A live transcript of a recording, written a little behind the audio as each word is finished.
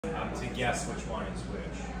to guess which one is which.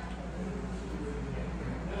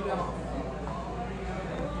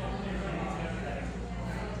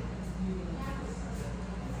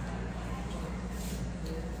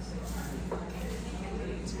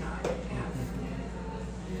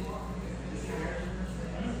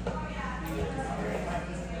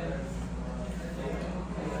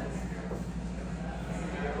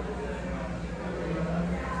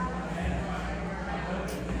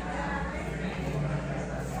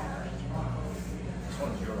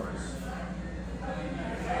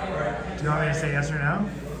 Do you want me to say yes or no? I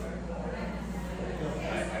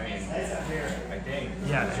mean, I think.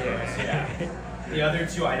 Yeah. The other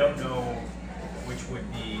two, I don't know which would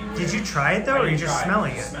be. Did you try it though, or are you just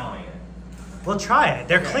smelling it? Smelling it. Well, try it.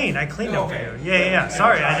 They're clean. I cleaned them for you. Yeah.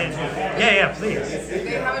 Sorry, I didn't. Yeah, please.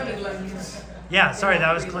 They haven't been left. Yeah, sorry,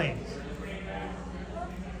 that was clean.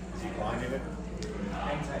 Is he blinded it?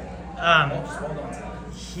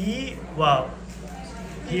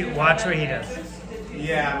 Watch what he does.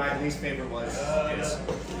 Yeah, my least favorite was his.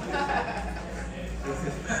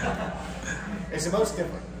 It's the most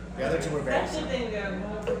different. The other two were very That's the thing that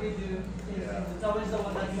whenever we do, it's always the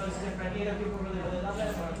one that's most different. Either people really love it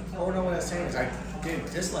or people. Oh, no, what I was saying is I didn't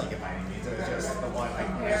dislike it by any means. It was just the one I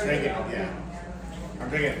was drinking. Yeah, I'm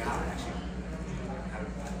drinking it now actually.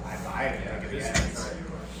 I didn't drink it yet.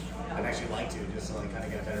 I'd actually like to just to like kind of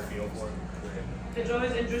get a better feel for it. It's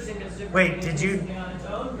always interesting because different. Wait, did you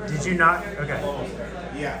not? Okay.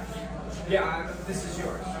 Yeah. Yeah, this is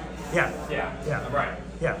yours. Yeah. Yeah. I'm right.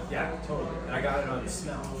 Yeah. Yeah, totally. And I got it on the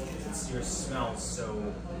smell. Your smells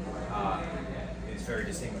so it's very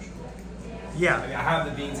distinguishable. Yeah. I mean, I have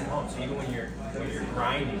the beans at home, so even when you're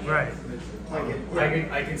grinding, right?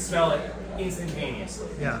 I can smell it instantaneously.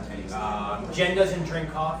 Yeah. Jen doesn't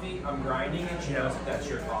drink coffee. I'm grinding it. She knows that that's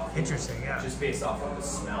your coffee. Interesting. Yeah. Just based off of the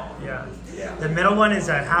smell. Yeah. Yeah. The middle one is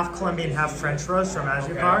a half Colombian, half French roast from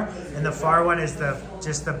Azucar, and the far one is the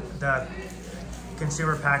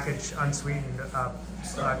consumer package unsweetened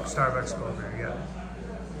Starbucks cold brew. Yeah.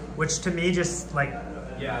 Which to me just like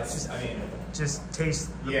just tastes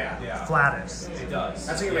flattest. It does.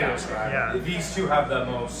 That's a good way to describe it. Yeah. These two have the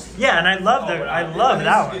most. Yeah, and I love that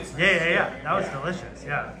one. Yeah. That was delicious.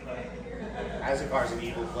 Yeah. Azucar's an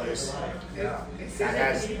evil place. Yeah. That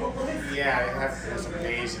has, it has some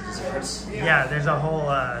amazing desserts. Yeah, there's a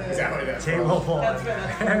whole Is that what it is? table full. That's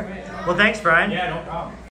good. Well, thanks, Brian. Yeah, no problem.